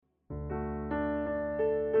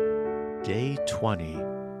Day 20,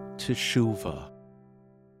 Tshuva.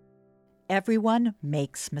 Everyone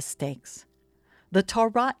makes mistakes. The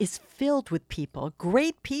Torah is filled with people,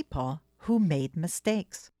 great people, who made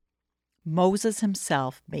mistakes. Moses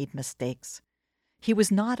himself made mistakes. He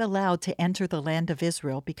was not allowed to enter the land of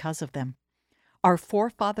Israel because of them. Our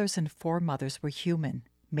forefathers and foremothers were human,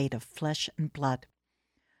 made of flesh and blood.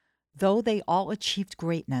 Though they all achieved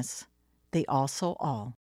greatness, they also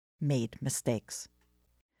all made mistakes.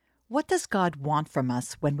 What does God want from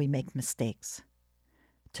us when we make mistakes?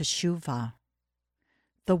 Tshuva.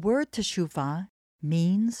 The word Tshuva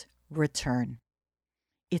means return.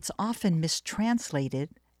 It's often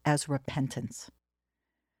mistranslated as repentance.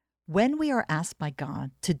 When we are asked by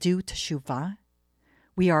God to do Tshuva,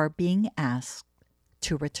 we are being asked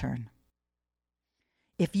to return.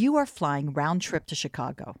 If you are flying round trip to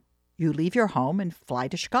Chicago, you leave your home and fly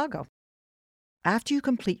to Chicago. After you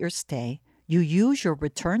complete your stay, you use your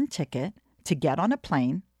return ticket to get on a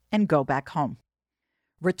plane and go back home.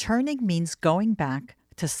 Returning means going back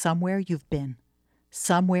to somewhere you've been,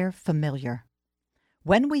 somewhere familiar.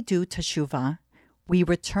 When we do Tshuva, we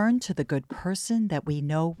return to the good person that we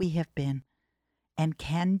know we have been and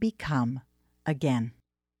can become again.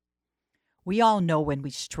 We all know when we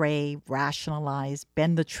stray, rationalize,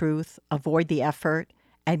 bend the truth, avoid the effort,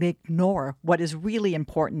 and ignore what is really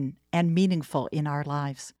important and meaningful in our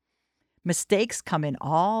lives. Mistakes come in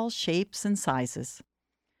all shapes and sizes.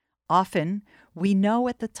 Often, we know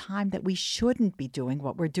at the time that we shouldn't be doing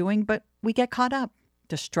what we're doing, but we get caught up,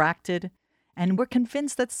 distracted, and we're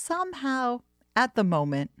convinced that somehow, at the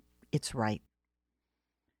moment, it's right.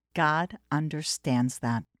 God understands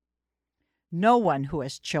that. No one who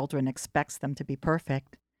has children expects them to be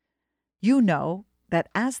perfect. You know that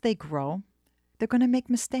as they grow, they're going to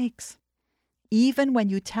make mistakes. Even when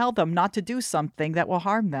you tell them not to do something that will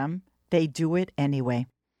harm them, they do it anyway.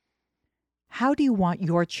 How do you want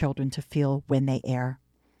your children to feel when they err?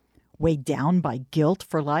 Weighed down by guilt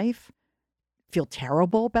for life? Feel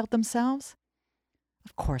terrible about themselves?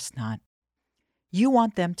 Of course not. You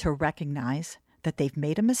want them to recognize that they've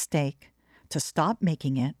made a mistake, to stop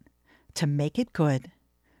making it, to make it good,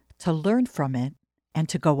 to learn from it, and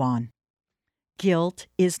to go on. Guilt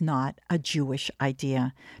is not a Jewish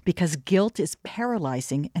idea because guilt is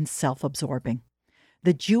paralyzing and self-absorbing.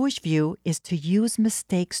 The Jewish view is to use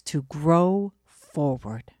mistakes to grow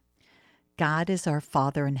forward. God is our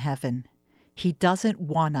Father in heaven. He doesn't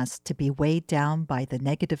want us to be weighed down by the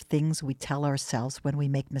negative things we tell ourselves when we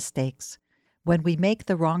make mistakes. When we make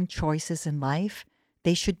the wrong choices in life,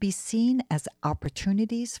 they should be seen as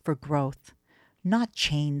opportunities for growth, not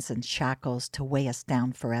chains and shackles to weigh us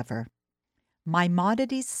down forever.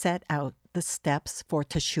 Maimonides set out the steps for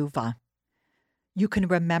Tshuva. You can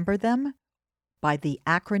remember them by the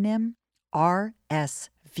acronym RSVP.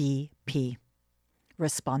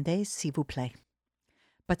 Respondez, s'il vous plaît.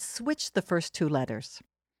 But switch the first two letters.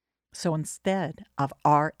 So instead of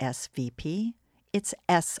RSVP, it's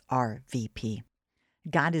SRVP.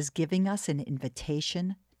 God is giving us an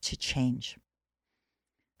invitation to change.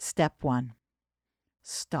 Step 1.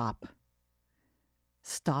 Stop.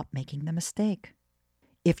 Stop making the mistake.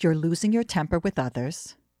 If you're losing your temper with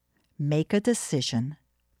others, make a decision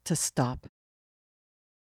to stop.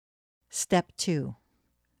 Step 2.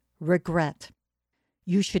 Regret.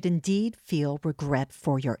 You should indeed feel regret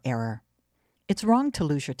for your error. It's wrong to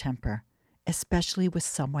lose your temper, especially with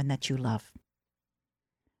someone that you love.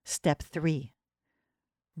 Step 3.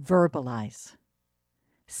 Verbalize.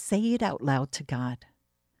 Say it out loud to God.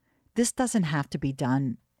 This doesn't have to be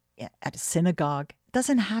done at a synagogue. It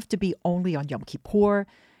doesn't have to be only on Yom Kippur,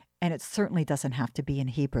 and it certainly doesn't have to be in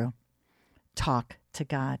Hebrew. Talk to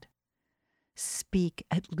God. Speak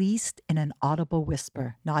at least in an audible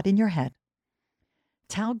whisper, not in your head.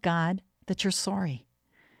 Tell God that you're sorry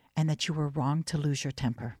and that you were wrong to lose your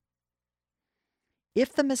temper.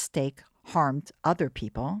 If the mistake harmed other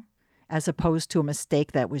people, as opposed to a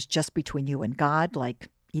mistake that was just between you and God, like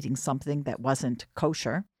eating something that wasn't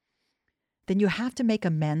kosher, then you have to make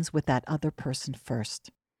amends with that other person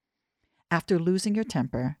first. After losing your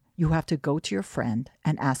temper, you have to go to your friend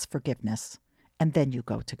and ask forgiveness, and then you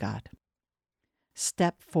go to God.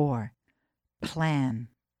 Step 4. Plan.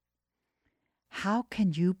 How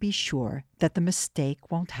can you be sure that the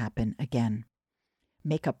mistake won't happen again?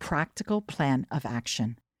 Make a practical plan of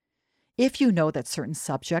action. If you know that certain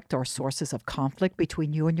subject or sources of conflict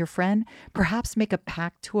between you and your friend, perhaps make a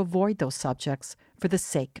pact to avoid those subjects for the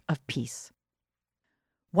sake of peace.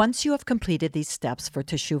 Once you have completed these steps for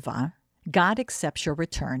Teshuvah, God accepts your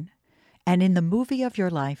return, and in the movie of your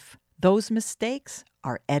life, those mistakes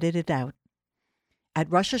are edited out. At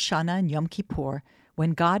Rosh Hashanah and Yom Kippur,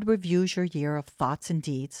 When God reviews your year of thoughts and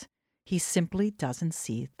deeds, He simply doesn't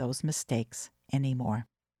see those mistakes anymore.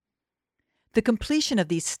 The completion of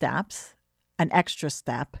these steps, an extra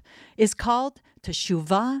step, is called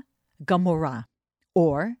Tshuva Gamora,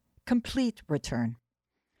 or complete return.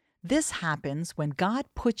 This happens when God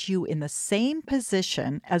puts you in the same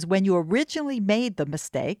position as when you originally made the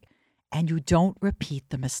mistake, and you don't repeat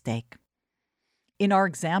the mistake. In our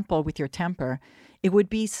example with your temper, it would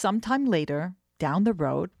be sometime later, down the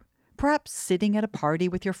road, perhaps sitting at a party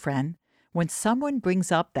with your friend, when someone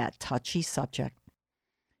brings up that touchy subject.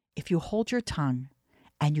 If you hold your tongue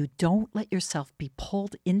and you don't let yourself be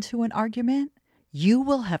pulled into an argument, you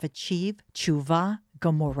will have achieved Tshuva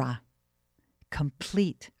Gamora,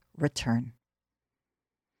 complete return.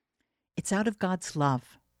 It's out of God's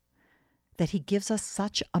love that He gives us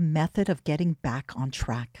such a method of getting back on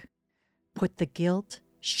track. Put the guilt,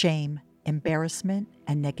 shame, embarrassment,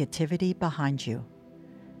 and negativity behind you.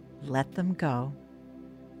 Let them go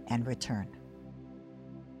and return.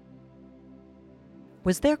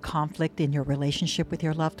 Was there conflict in your relationship with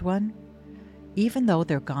your loved one? Even though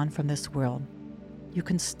they're gone from this world, you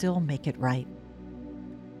can still make it right.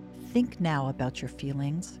 Think now about your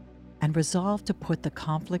feelings and resolve to put the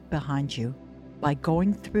conflict behind you by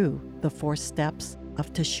going through the 4 steps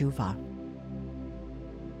of Teshuvah.